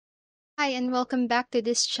Hi and welcome back to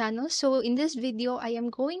this channel. So in this video, I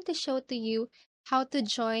am going to show to you how to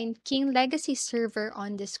join King Legacy server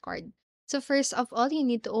on Discord. So first of all, you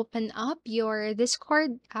need to open up your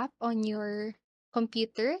Discord app on your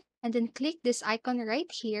computer and then click this icon right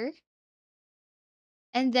here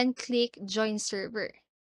and then click join server.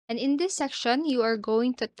 And in this section, you are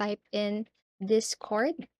going to type in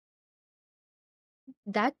discord.gg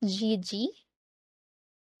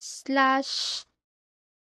slash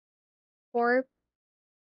 4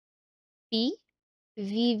 p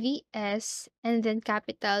VVS and then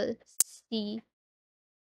capital CB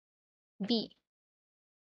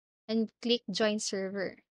and click join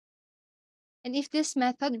server. And if this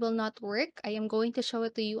method will not work, I am going to show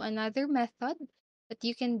it to you another method that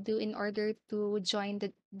you can do in order to join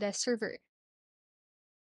the server.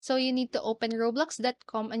 So you need to open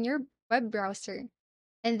roblox.com on your web browser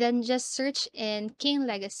and then just search in King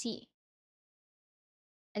Legacy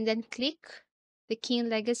and then click the King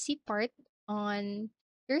Legacy part on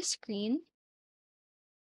your screen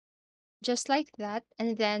just like that,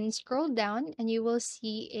 and then scroll down and you will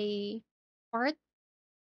see a part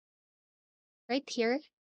right here,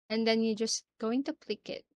 and then you're just going to click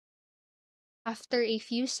it. After a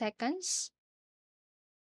few seconds,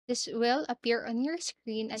 this will appear on your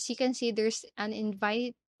screen. As you can see, there's an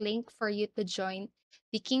invite link for you to join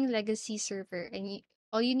the King Legacy server, and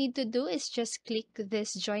all you need to do is just click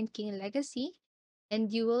this join King Legacy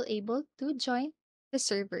and you will able to join the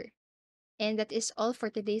server. And that is all for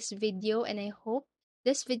today's video, and I hope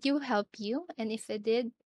this video helped you. And if it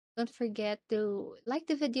did, don't forget to like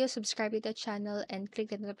the video, subscribe to the channel, and click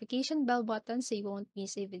the notification bell button so you won't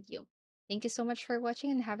miss a video. Thank you so much for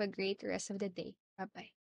watching and have a great rest of the day. Bye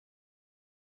bye.